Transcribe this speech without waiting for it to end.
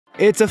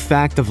It's a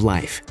fact of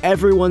life.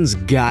 Everyone's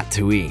got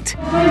to eat.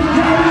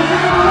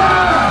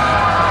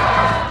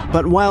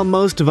 But while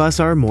most of us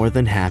are more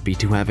than happy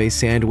to have a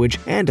sandwich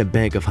and a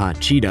bag of hot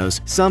Cheetos,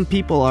 some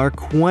people are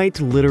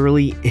quite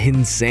literally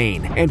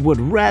insane and would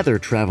rather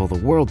travel the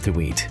world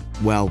to eat.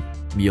 Well,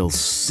 you'll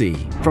see.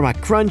 From a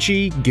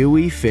crunchy,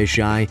 gooey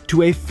fisheye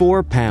to a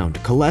 4-pound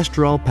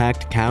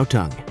cholesterol-packed cow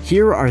tongue,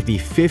 here are the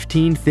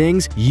 15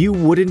 things you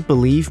wouldn't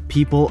believe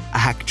people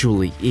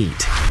actually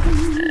eat.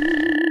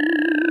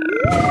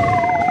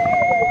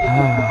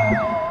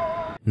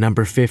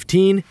 Number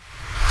 15.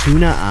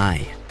 Tuna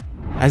eye.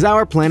 As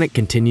our planet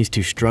continues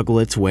to struggle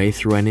its way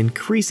through an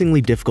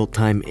increasingly difficult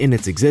time in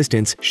its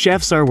existence,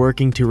 chefs are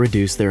working to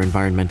reduce their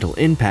environmental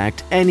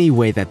impact any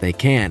way that they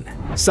can.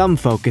 Some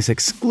focus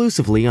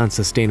exclusively on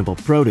sustainable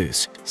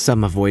produce,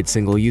 some avoid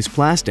single-use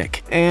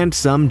plastic, and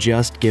some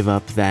just give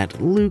up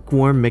that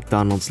lukewarm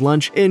McDonald's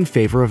lunch in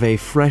favor of a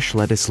fresh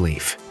lettuce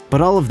leaf.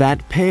 But all of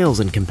that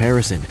pales in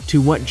comparison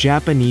to what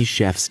Japanese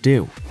chefs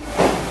do.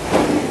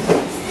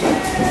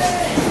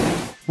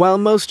 While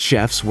most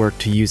chefs work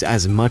to use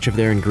as much of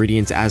their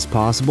ingredients as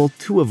possible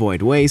to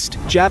avoid waste,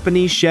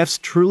 Japanese chefs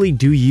truly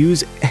do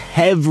use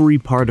every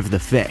part of the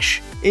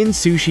fish. In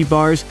sushi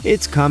bars,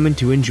 it's common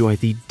to enjoy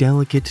the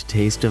delicate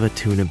taste of a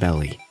tuna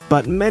belly.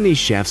 But many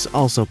chefs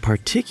also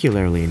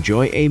particularly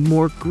enjoy a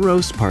more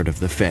gross part of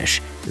the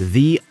fish,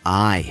 the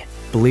eye.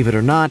 Believe it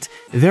or not,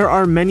 there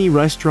are many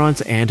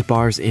restaurants and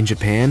bars in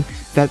Japan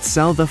that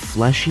sell the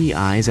fleshy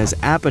eyes as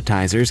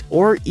appetizers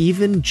or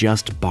even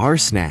just bar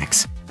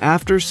snacks.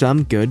 After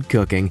some good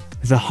cooking,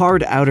 the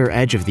hard outer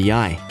edge of the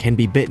eye can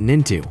be bitten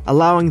into,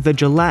 allowing the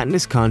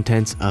gelatinous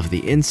contents of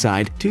the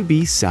inside to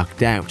be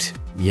sucked out.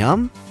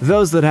 Yum?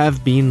 Those that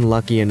have been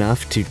lucky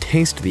enough to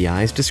taste the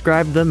eyes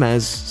describe them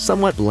as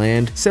somewhat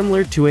bland,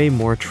 similar to a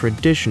more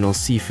traditional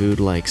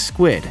seafood like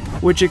squid,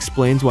 which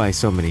explains why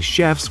so many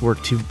chefs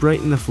work to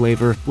brighten the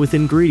flavor with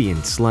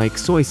ingredients like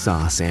soy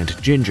sauce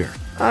and ginger.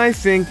 I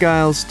think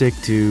I'll stick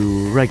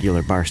to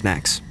regular bar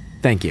snacks.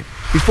 Thank you.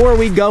 Before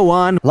we go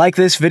on, like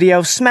this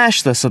video,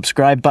 smash the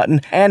subscribe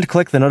button, and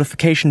click the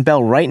notification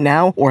bell right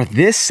now, or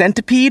this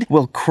centipede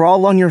will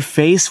crawl on your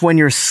face when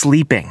you're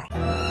sleeping.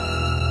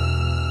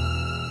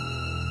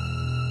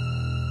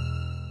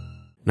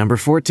 Number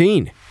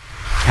 14.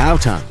 Cow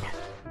tongue.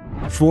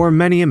 For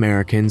many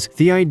Americans,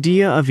 the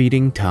idea of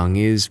eating tongue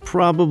is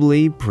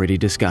probably pretty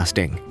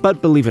disgusting.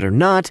 But believe it or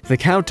not, the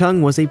cow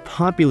tongue was a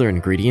popular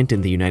ingredient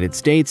in the United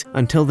States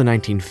until the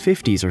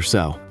 1950s or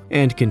so,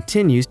 and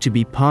continues to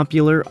be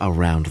popular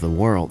around the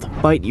world.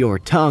 Bite your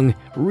tongue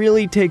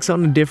really takes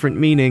on a different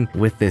meaning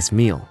with this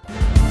meal.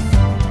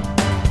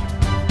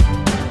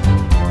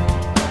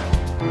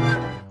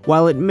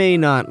 While it may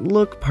not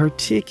look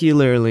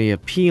particularly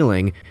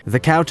appealing, the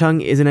cow tongue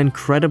is an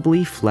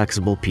incredibly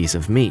flexible piece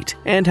of meat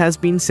and has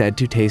been said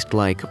to taste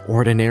like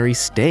ordinary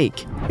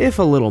steak, if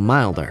a little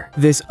milder.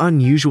 This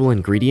unusual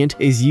ingredient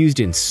is used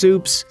in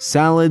soups,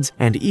 salads,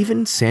 and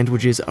even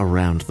sandwiches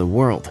around the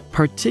world,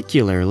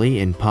 particularly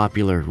in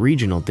popular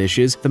regional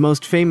dishes, the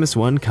most famous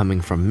one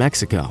coming from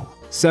Mexico.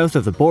 South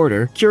of the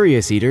border,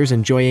 curious eaters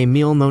enjoy a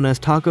meal known as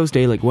tacos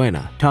de la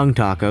guena, tongue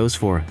tacos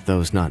for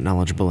those not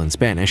knowledgeable in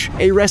Spanish,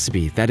 a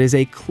recipe that is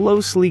a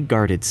closely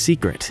guarded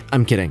secret.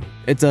 I'm kidding,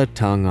 it's a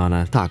tongue on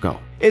a taco.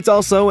 It's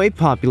also a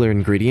popular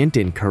ingredient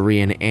in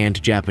Korean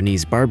and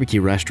Japanese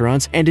barbecue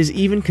restaurants and is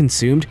even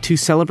consumed to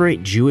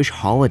celebrate Jewish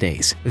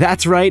holidays.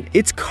 That's right,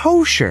 it's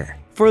kosher!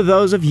 For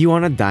those of you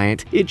on a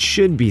diet, it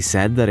should be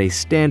said that a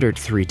standard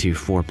 3 to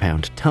 4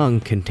 pound tongue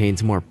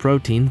contains more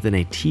protein than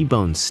a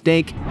T-bone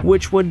steak,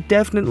 which would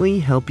definitely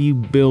help you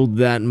build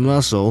that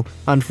muscle.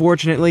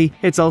 Unfortunately,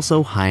 it's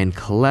also high in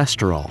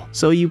cholesterol,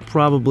 so you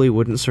probably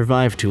wouldn't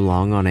survive too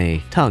long on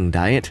a tongue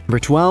diet. Number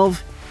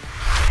 12.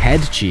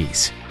 Head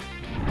cheese.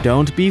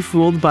 Don't be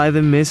fooled by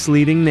the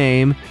misleading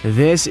name.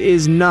 This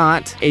is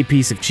not a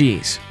piece of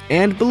cheese.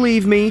 And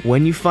believe me,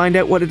 when you find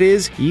out what it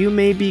is, you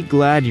may be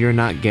glad you're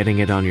not getting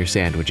it on your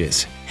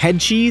sandwiches. Head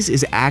cheese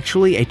is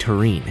actually a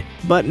terrine,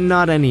 but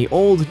not any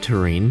old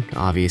terrine,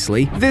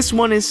 obviously. This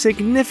one is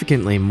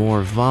significantly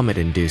more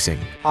vomit-inducing.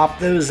 Pop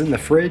those in the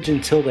fridge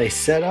until they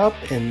set up,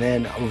 and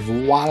then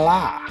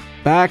voila!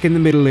 Back in the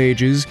Middle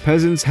Ages,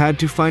 peasants had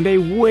to find a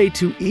way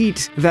to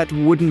eat that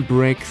wouldn't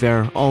break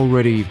their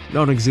already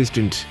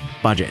non-existent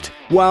budget.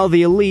 While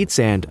the elites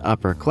and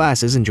upper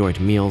classes enjoyed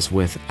meals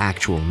with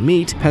actual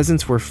meat,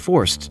 peasants were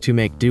forced to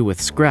make do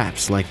with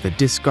scraps like the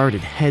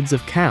discarded heads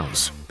of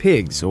cows,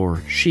 pigs,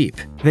 or sheep.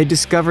 They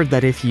discovered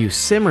that if you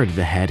simmered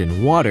the head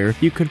in water,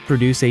 you could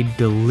produce a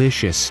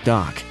delicious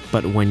stock.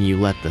 But when you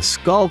let the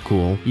skull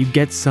cool, you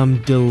get some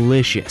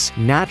delicious,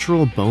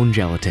 natural bone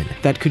gelatin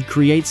that could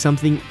create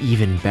something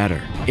even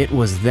better. It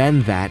was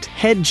then that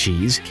head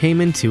cheese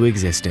came into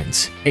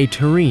existence, a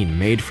terrine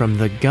made from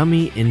the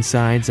gummy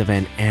insides of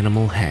an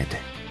animal head.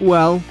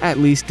 Well, at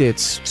least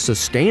it's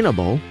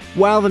sustainable.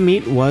 While the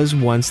meat was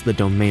once the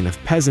domain of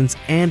peasants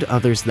and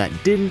others that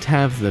didn't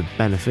have the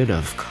benefit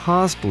of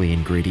costly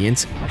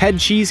ingredients, head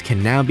cheese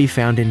can now be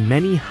found in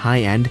many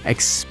high-end,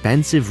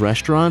 expensive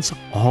restaurants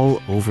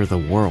all over the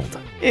world.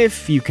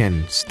 If you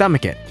can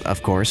stomach it,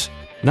 of course.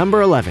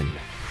 Number 11.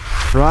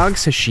 Frog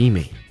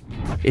sashimi.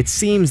 It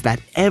seems that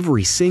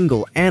every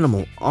single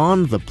animal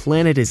on the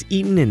planet is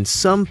eaten in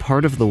some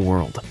part of the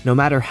world, no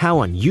matter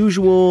how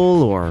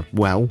unusual or,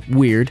 well,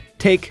 weird.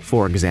 Take,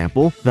 for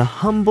example, the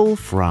humble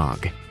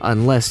frog.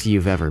 Unless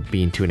you've ever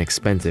been to an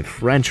expensive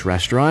French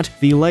restaurant,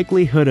 the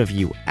likelihood of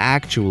you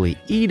actually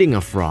eating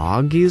a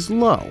frog is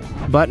low.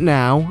 But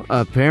now,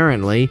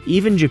 apparently,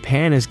 even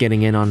Japan is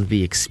getting in on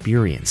the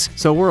experience,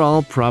 so we're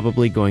all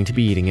probably going to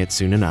be eating it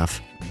soon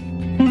enough.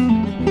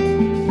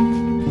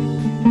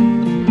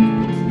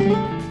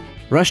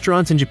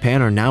 Restaurants in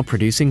Japan are now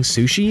producing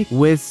sushi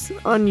with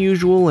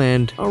unusual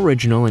and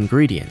original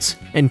ingredients,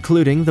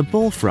 including the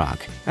bullfrog.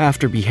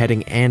 After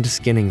beheading and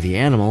skinning the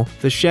animal,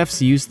 the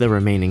chefs use the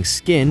remaining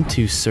skin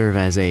to serve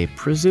as a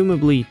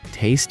presumably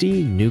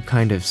tasty new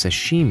kind of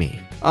sashimi.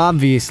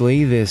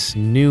 Obviously, this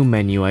new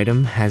menu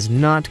item has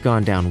not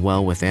gone down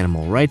well with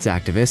animal rights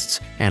activists,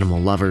 animal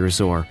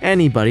lovers, or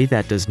anybody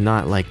that does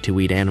not like to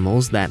eat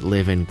animals that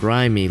live in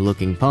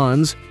grimy-looking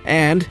ponds.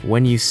 And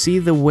when you see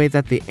the way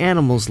that the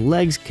animal's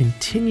legs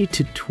continue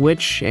to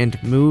twitch and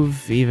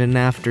move even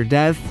after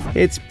death,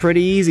 it's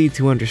pretty easy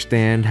to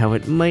understand how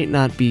it might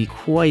not be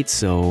quite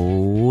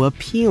so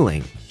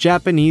appealing.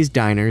 Japanese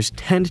diners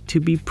tend to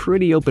be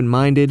pretty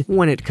open-minded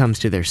when it comes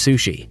to their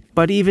sushi,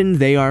 but even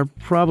they are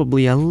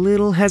probably a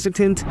little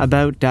hesitant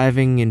about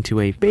diving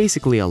into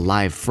basically a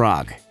live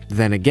frog.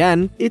 Then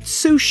again, it's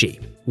sushi.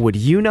 Would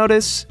you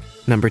notice?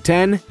 Number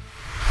 10.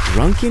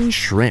 Drunken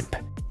shrimp.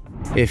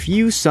 If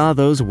you saw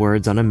those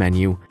words on a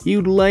menu,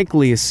 you'd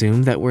likely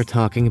assume that we're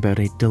talking about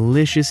a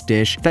delicious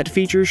dish that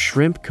features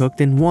shrimp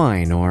cooked in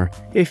wine, or,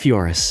 if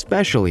you're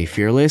especially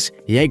fearless,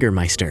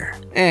 Jägermeister.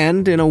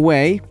 And in a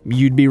way,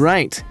 you'd be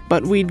right.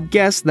 But we'd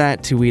guess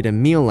that to eat a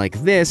meal like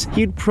this,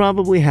 you'd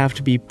probably have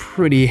to be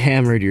pretty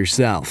hammered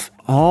yourself.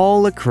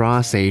 All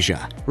across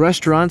Asia,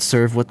 restaurants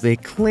serve what they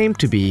claim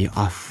to be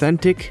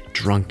authentic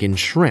drunken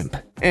shrimp.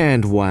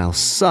 And while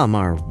some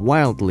are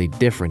wildly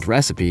different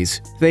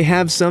recipes, they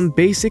have some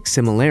basic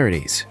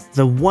similarities.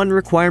 The one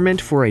requirement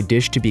for a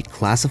dish to be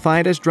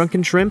classified as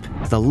drunken shrimp,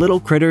 the little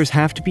critters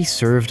have to be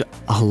served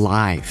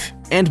alive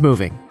and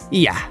moving.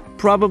 Yeah,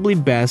 probably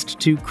best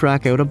to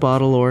crack out a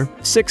bottle or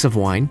 6 of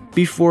wine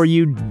before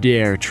you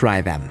dare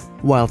try them.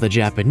 While the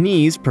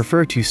Japanese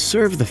prefer to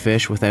serve the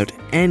fish without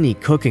any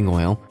cooking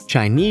oil,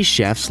 Chinese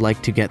chefs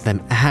like to get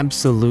them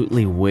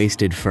absolutely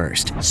wasted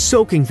first,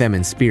 soaking them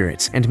in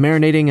spirits and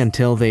marinating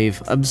until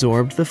they've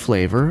absorbed the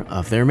flavor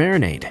of their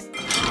marinade.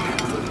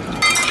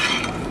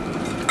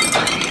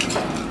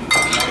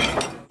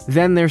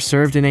 Then they're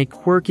served in a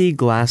quirky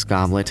glass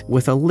goblet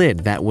with a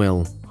lid that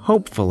will,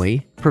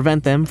 hopefully,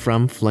 prevent them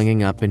from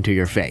flinging up into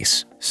your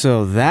face.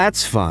 So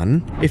that's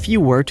fun. If you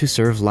were to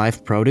serve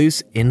live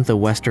produce in the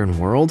Western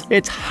world,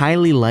 it's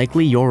highly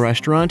likely your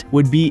restaurant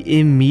would be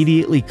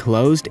immediately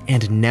closed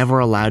and never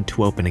allowed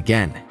to open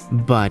again.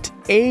 But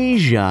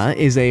Asia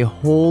is a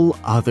whole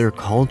other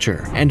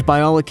culture, and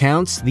by all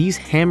accounts, these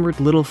hammered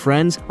little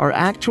friends are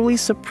actually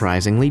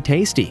surprisingly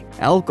tasty.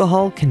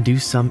 Alcohol can do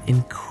some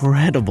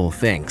incredible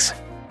things.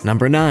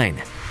 Number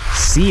 9.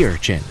 Sea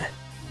urchin.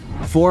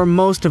 For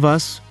most of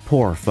us,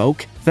 poor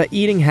folk, the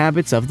eating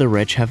habits of the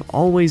rich have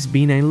always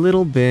been a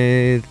little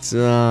bit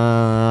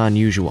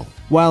unusual.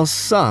 While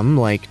some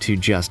like to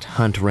just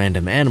hunt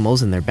random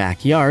animals in their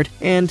backyard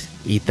and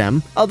eat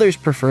them, others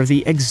prefer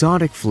the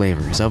exotic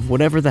flavors of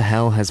whatever the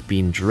hell has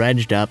been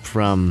dredged up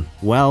from,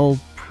 well,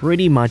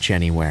 pretty much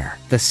anywhere.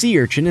 The sea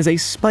urchin is a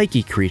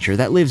spiky creature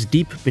that lives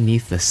deep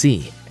beneath the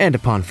sea, and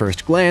upon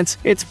first glance,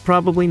 it's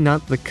probably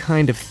not the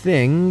kind of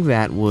thing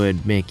that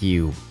would make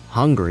you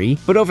hungry,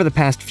 but over the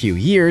past few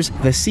years,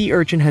 the sea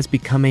urchin has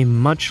become a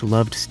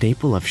much-loved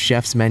staple of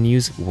chefs'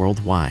 menus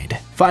worldwide,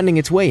 finding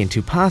its way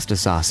into pasta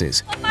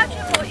sauces,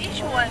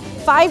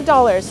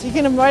 $5. You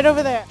get them right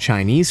over there.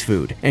 Chinese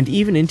food, and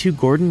even into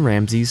Gordon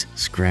Ramsay's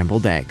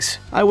scrambled eggs.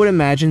 I would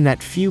imagine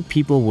that few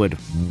people would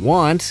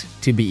want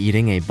to be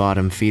eating a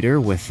bottom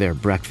feeder with their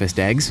breakfast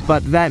eggs,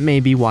 but that may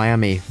be why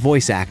I'm a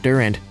voice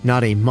actor and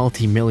not a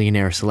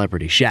multi-millionaire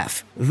celebrity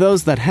chef.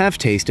 Those that have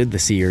tasted the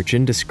sea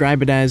urchin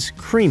describe it as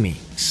creamy,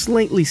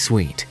 slightly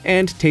sweet,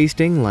 and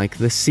tasting like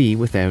the sea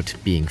without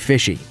being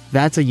fishy.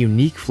 That's a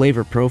unique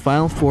flavor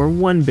profile for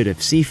one bit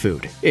of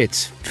seafood,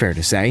 it's fair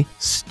to say.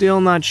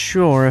 Still not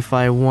sure if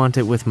I want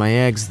it with my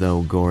eggs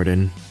though,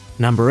 Gordon.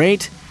 Number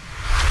 8.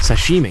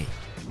 Sashimi.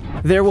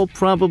 There will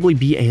probably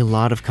be a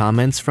lot of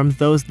comments from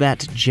those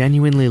that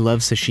genuinely love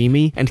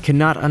sashimi and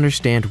cannot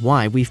understand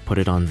why we've put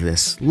it on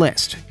this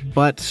list.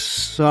 But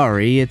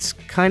sorry, it's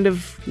kind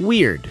of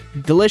weird.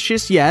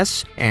 Delicious,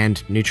 yes,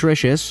 and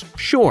nutritious,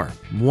 sure,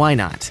 why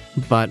not?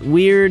 But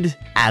weird,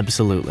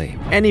 absolutely.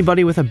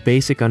 Anybody with a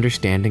basic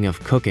understanding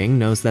of cooking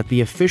knows that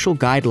the official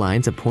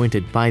guidelines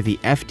appointed by the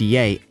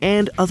FDA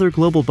and other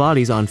global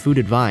bodies on food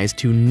advise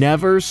to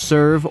never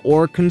serve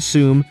or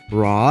consume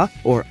raw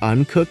or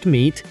uncooked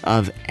meat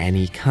of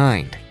any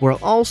kind. We're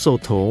also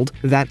told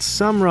that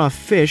some raw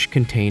fish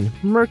contain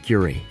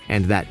mercury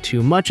and that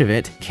too much of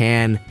it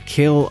can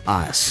kill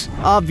us.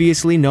 delicious.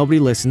 Obviously, nobody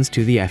listens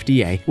to the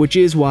FDA, which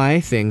is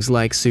why things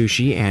like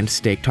sushi and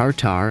steak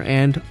tartare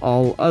and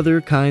all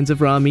other kinds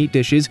of raw meat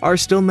dishes are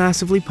still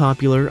massively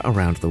popular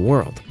around the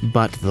world.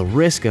 But the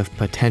risk of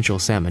potential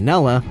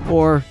salmonella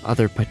or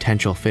other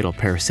potential fatal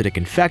parasitic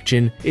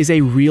infection is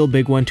a real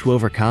big one to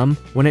overcome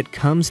when it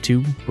comes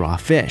to raw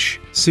fish.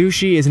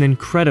 Sushi is an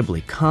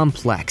incredibly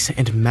complex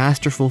and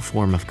masterful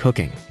form of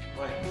cooking.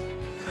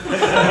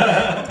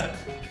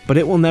 But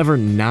it will never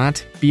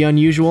not be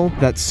unusual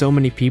that so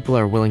many people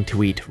are willing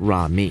to eat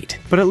raw meat.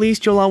 But at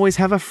least you'll always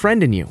have a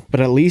friend in you.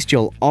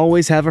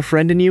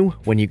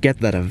 When you get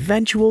that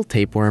eventual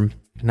tapeworm.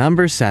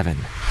 Number 7.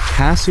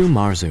 Casu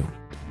marzu.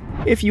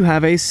 If you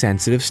have a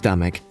sensitive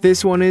stomach,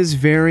 this one is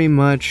very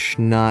much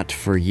not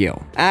for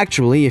you.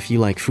 Actually, if you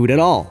like food at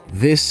all,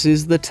 this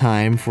is the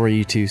time for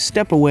you to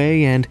step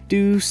away and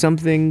do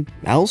something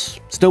else.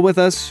 Still with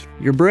us?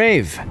 You're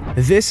brave.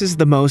 This is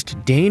the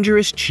most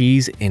dangerous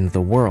cheese in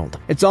the world.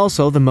 It's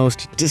also the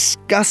most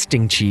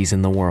disgusting cheese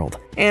in the world.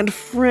 And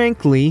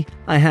frankly,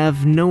 I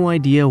have no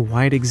idea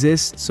why it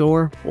exists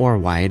or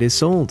why it is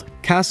sold.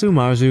 Casu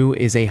marzu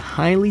is a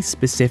highly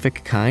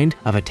specific kind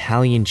of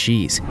Italian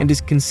cheese and is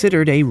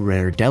considered a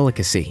rare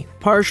delicacy,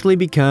 partially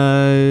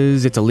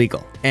because it's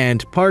illegal,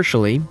 and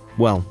partially,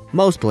 well,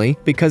 mostly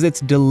because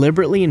it's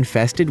deliberately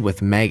infested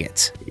with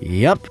maggots.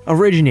 Yup,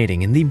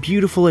 originating in the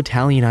beautiful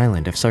Italian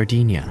island of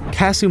Sardinia,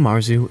 Casu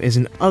marzu is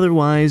an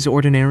otherwise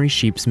ordinary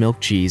sheep's milk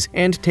cheese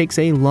and takes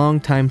a long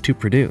time to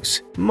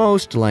produce,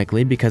 most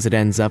likely because it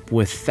ends up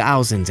with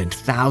thousands and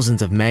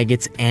thousands of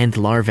maggots and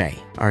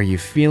larvae. Are you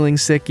feeling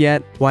sick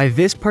yet? Why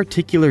this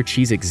particular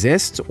cheese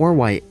exists, or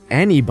why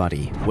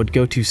anybody would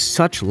go to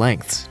such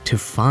lengths to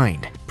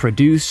find,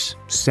 produce,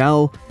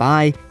 sell,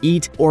 buy,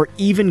 eat, or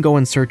even go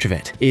in search of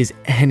it is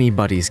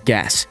anybody's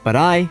guess. But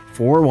I,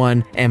 for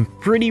one, am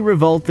pretty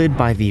revolted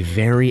by the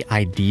very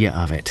idea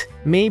of it.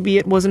 Maybe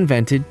it was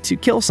invented to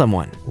kill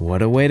someone.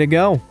 What a way to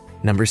go.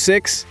 Number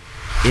 6.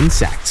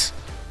 Insects.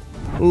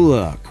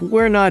 Look,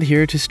 we're not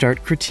here to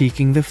start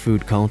critiquing the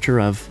food culture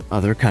of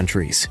other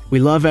countries. We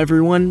love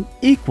everyone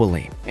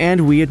equally,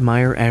 and we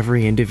admire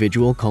every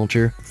individual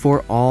culture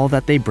for all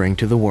that they bring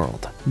to the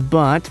world.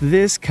 But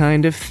this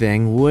kind of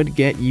thing would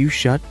get you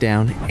shut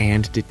down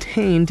and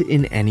detained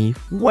in any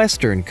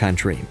Western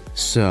country.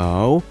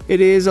 So,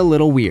 it is a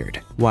little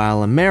weird.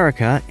 While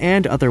America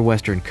and other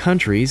Western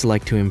countries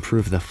like to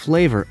improve the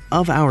flavor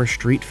of our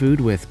street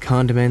food with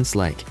condiments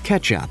like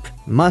ketchup,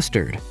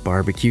 mustard,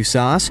 barbecue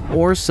sauce,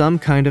 or some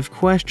kind of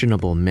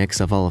questionable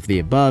mix of all of the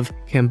above,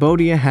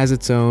 Cambodia has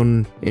its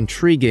own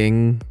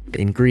intriguing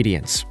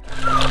ingredients.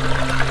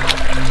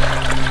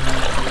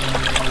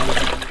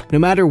 No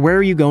matter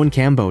where you go in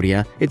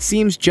Cambodia, it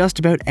seems just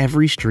about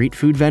every street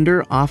food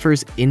vendor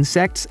offers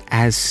insects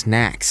as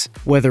snacks.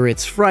 Whether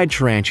it's fried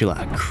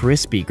tarantula,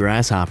 crispy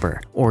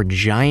grasshopper, or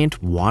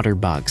giant water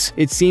bugs,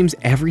 it seems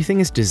everything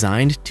is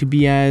designed to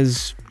be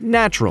as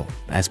natural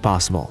as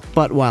possible.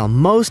 But while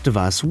most of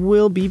us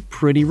will be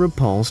pretty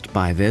repulsed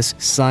by this,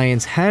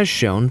 science has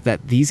shown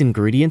that these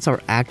ingredients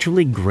are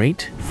actually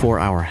great for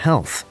our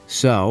health.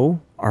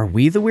 So, are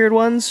we the weird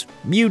ones?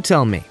 You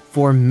tell me.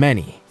 For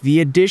many,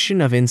 the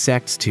addition of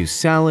insects to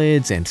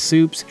salads and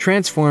soups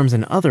transforms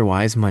an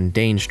otherwise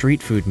mundane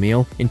street food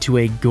meal into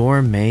a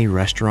gourmet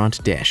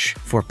restaurant dish.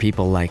 For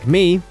people like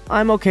me,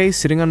 I'm okay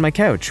sitting on my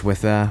couch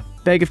with a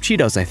bag of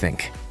Cheetos, I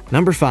think.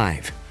 Number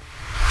 5.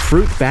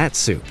 Fruit bat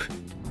soup.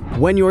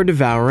 When you're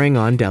devouring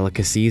on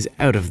delicacies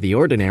out of the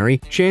ordinary,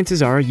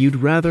 chances are you'd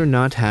rather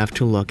not have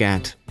to look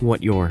at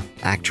what you're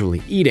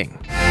actually eating.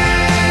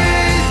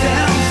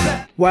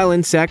 While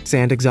insects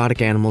and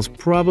exotic animals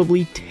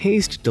probably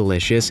taste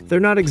delicious, they're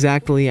not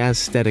exactly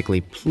aesthetically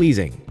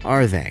pleasing,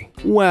 are they?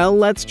 Well,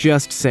 let's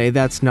just say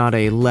that's not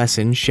a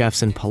lesson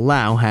chefs in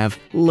Palau have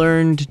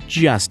learned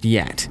just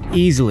yet.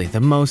 Easily the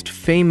most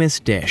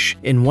famous dish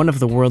in one of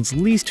the world's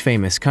least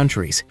famous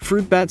countries,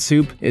 fruit bat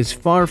soup is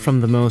far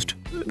from the most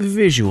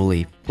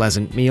visually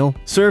pleasant meal.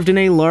 Served in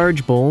a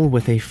large bowl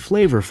with a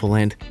flavorful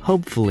and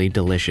hopefully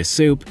delicious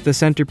soup, the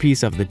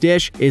centerpiece of the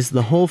dish is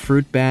the whole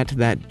fruit bat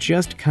that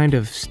just kind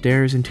of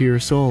stares into your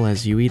soul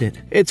as you eat it.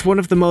 It's one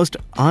of the most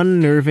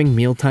unnerving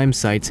mealtime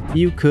sights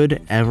you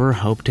could ever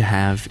hope to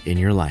have in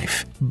your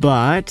life.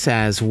 But,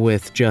 as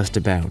with just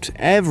about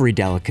every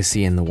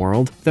delicacy in the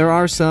world, there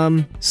are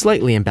some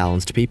slightly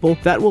imbalanced people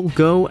that will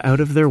go out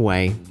of their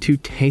way to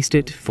taste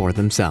it for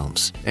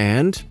themselves.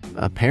 And,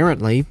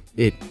 apparently,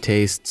 it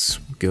tastes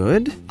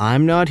good?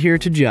 I'm not here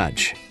to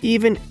judge.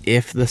 Even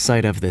if the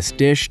sight of this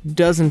dish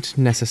doesn't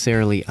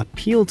necessarily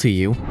appeal to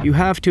you, you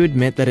have to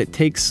admit that it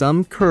takes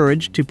some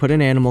courage to put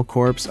an animal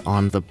corpse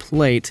on the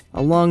plate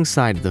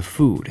alongside the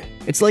food.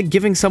 It's like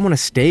giving someone a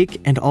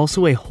steak and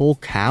also a whole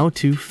cow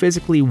to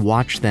physically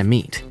watch them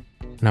eat.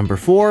 Number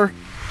 4.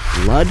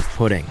 Blood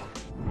pudding.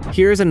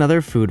 Here's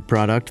another food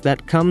product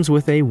that comes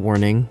with a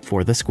warning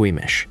for the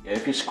squeamish.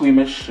 If you're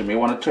squeamish, you may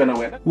want to turn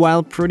away.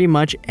 While pretty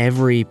much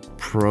every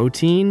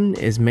protein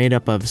is made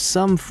up of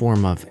some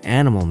form of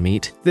animal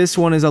meat, this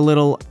one is a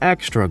little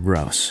extra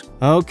gross.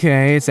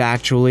 Okay, it's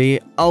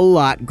actually a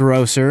lot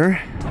grosser.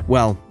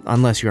 Well,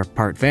 unless you're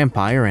part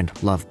vampire and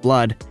love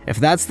blood. If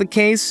that's the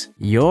case,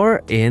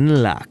 you're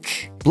in luck.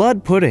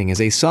 Blood pudding is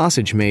a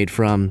sausage made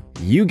from,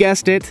 you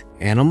guessed it,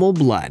 animal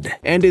blood,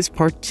 and is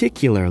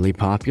particularly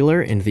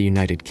popular in the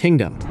United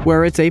Kingdom,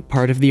 where it's a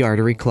part of the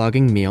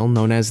artery-clogging meal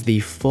known as the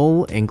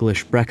full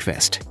English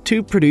breakfast.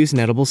 To produce an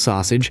edible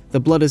sausage, the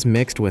blood is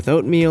mixed with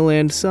oatmeal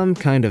and some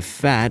kind of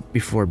fat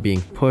before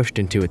being pushed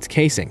into its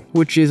casing,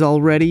 which is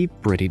already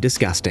pretty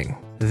disgusting.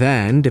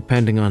 Then,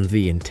 depending on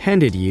the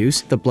intended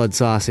use, the blood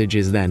sausage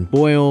is then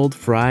boiled,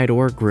 fried,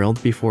 or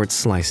grilled before it's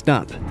sliced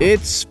up.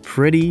 It's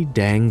pretty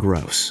dang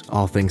gross,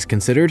 all things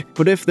considered,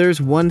 but if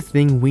there's one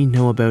thing we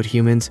know about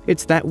humans,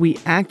 it's that we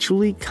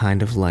actually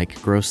kind of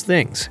like gross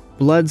things.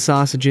 Blood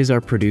sausages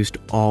are produced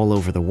all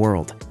over the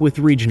world, with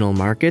regional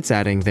markets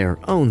adding their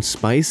own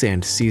spice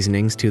and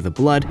seasonings to the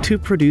blood to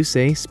produce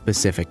a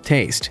specific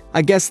taste.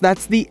 I guess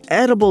that's the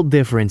edible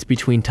difference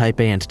between type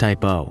A and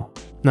type O.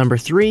 Number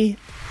 3.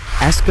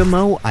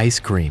 Eskimo ice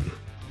cream.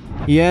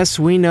 Yes,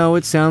 we know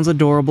it sounds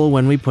adorable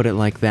when we put it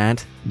like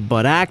that,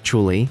 but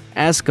actually,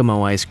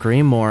 Eskimo ice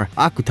cream, or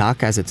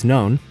akutak as it's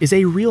known, is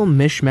a real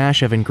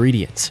mishmash of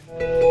ingredients.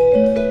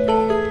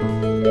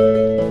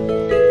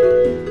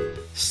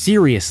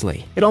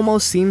 Seriously, it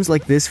almost seems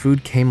like this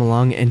food came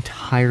along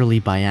entirely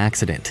by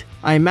accident.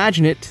 I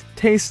imagine it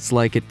tastes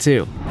like it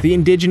too. The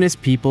indigenous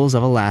peoples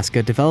of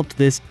Alaska developed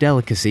this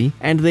delicacy,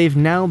 and they've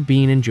now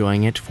been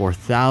enjoying it for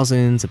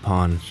thousands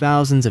upon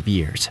thousands of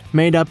years.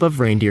 Made up of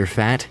reindeer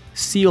fat,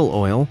 seal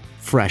oil,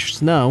 fresh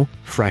snow,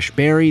 fresh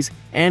berries,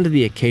 and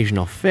the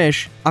occasional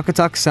fish,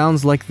 akutak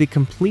sounds like the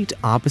complete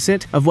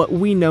opposite of what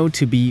we know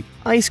to be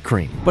ice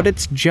cream, but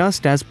it's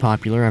just as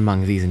popular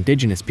among these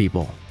indigenous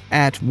people.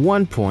 At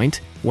one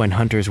point, when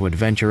hunters would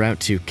venture out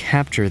to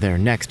capture their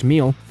next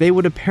meal, they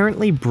would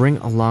apparently bring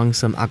along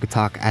some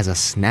akutak as a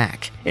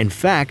snack. In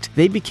fact,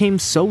 they became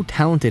so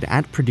talented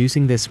at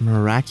producing this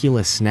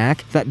miraculous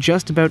snack that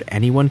just about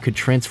anyone could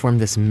transform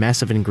this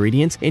mess of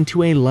ingredients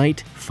into a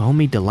light,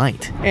 foamy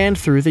delight, and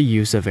through the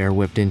use of air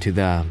whipped into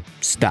the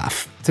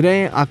stuff.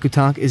 Today,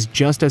 akutak is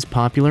just as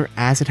popular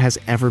as it has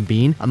ever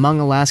been among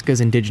Alaska's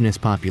indigenous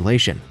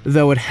population,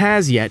 though it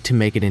has yet to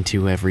make it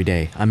into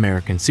everyday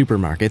American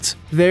supermarkets.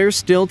 There's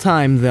still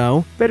time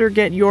though. Better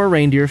get your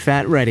reindeer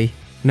fat ready.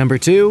 Number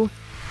 2.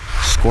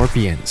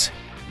 Scorpions.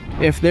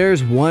 If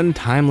there's one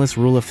timeless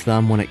rule of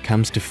thumb when it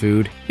comes to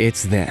food,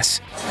 it's this.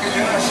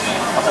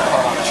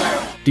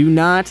 Do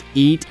not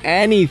eat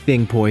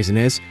anything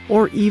poisonous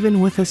or even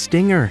with a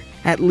stinger.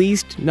 At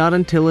least not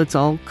until it's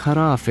all cut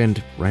off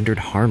and rendered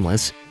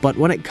harmless. But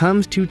when it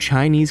comes to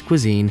Chinese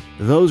cuisine,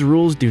 those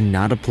rules do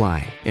not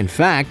apply. In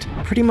fact,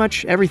 pretty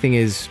much everything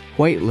is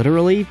quite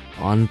literally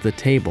on the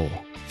table.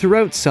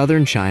 Throughout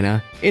southern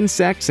China,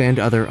 insects and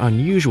other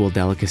unusual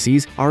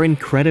delicacies are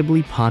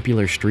incredibly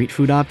popular street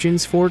food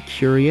options for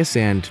curious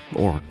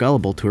or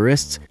gullible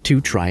tourists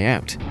to try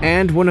out.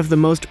 And one of the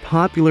most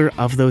popular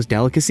of those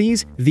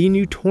delicacies, the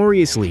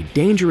notoriously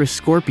dangerous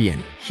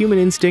scorpion. Human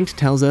instinct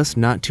tells us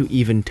not to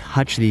even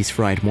touch these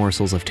fried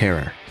morsels of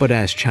terror. But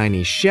as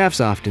Chinese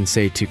chefs often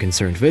say to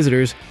concerned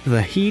visitors,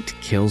 the heat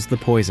kills the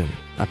poison.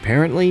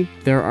 Apparently,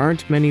 there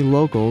aren't many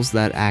locals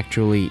that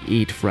actually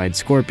eat fried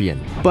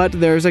scorpion. But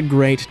there's a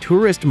great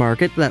tourist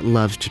market that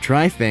loves to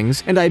try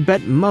things, and I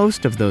bet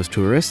most of those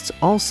tourists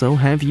also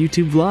have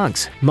YouTube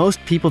vlogs.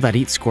 Most people that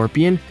eat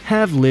scorpion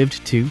have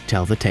lived to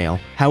tell the tale.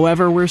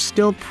 However, we're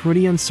still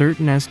pretty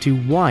uncertain as to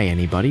why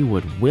anybody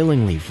would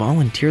willingly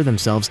volunteer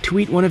themselves to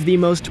eat one of the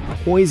most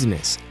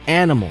poisonous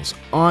animals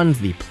on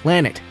the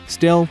planet.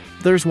 Still,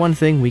 there's one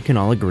thing we can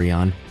all agree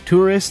on.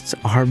 Tourists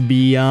are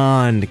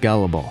beyond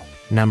gullible.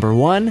 Number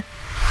 1.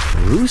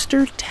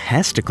 Rooster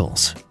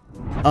testicles.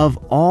 Of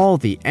all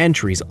the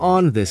entries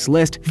on this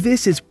list,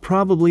 this is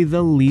probably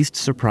the least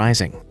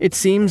surprising. It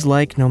seems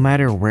like no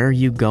matter where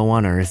you go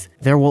on Earth,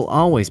 there will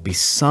always be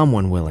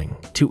someone willing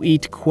to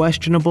eat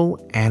questionable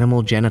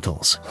animal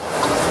genitals.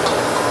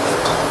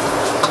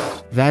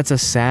 That's a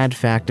sad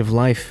fact of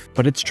life,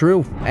 but it's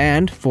true.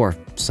 And for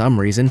some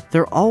reason,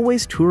 there are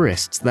always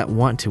tourists that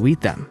want to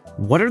eat them.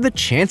 What are the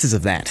chances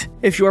of that?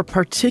 If you're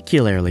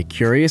particularly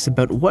curious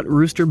about what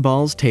rooster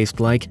balls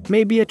taste like,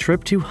 maybe a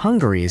trip to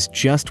Hungary is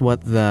just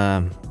what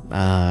the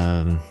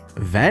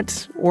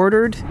vet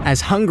ordered?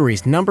 As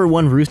Hungary's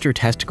 #1 rooster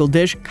testicle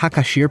dish,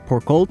 kakasír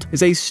porkolt,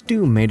 is a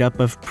stew made up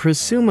of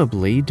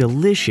presumably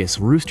delicious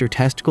rooster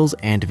testicles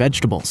and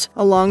vegetables,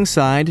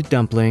 alongside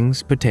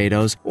dumplings,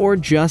 potatoes, or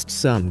just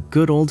some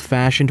good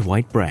old-fashioned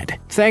white bread.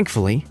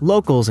 Thankfully,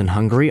 locals in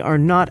Hungary are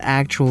not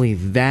actually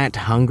that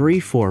hungry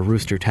for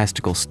rooster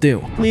testicle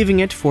stew,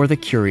 leaving it for the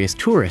curious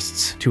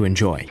tourists to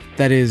enjoy.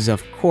 That is,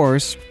 of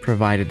course,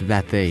 provided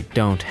that they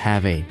don't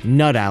have a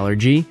nut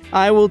allergy.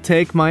 I will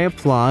take my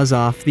applause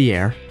off the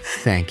air.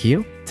 Thank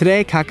you.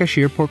 Today,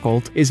 Kakashir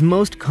Porkolt is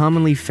most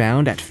commonly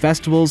found at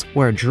festivals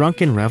where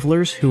drunken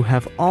revelers who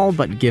have all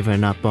but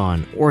given up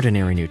on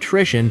ordinary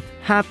nutrition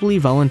happily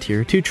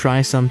volunteer to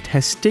try some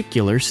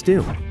testicular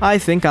stew. I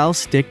think I'll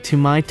stick to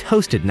my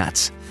toasted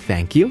nuts.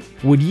 Thank you.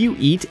 Would you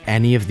eat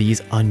any of these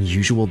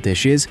unusual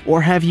dishes,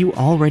 or have you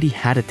already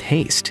had a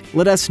taste?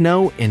 Let us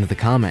know in the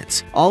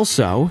comments.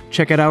 Also,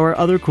 check out our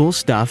other cool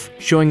stuff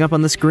showing up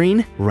on the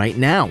screen right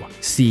now.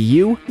 See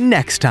you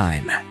next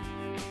time.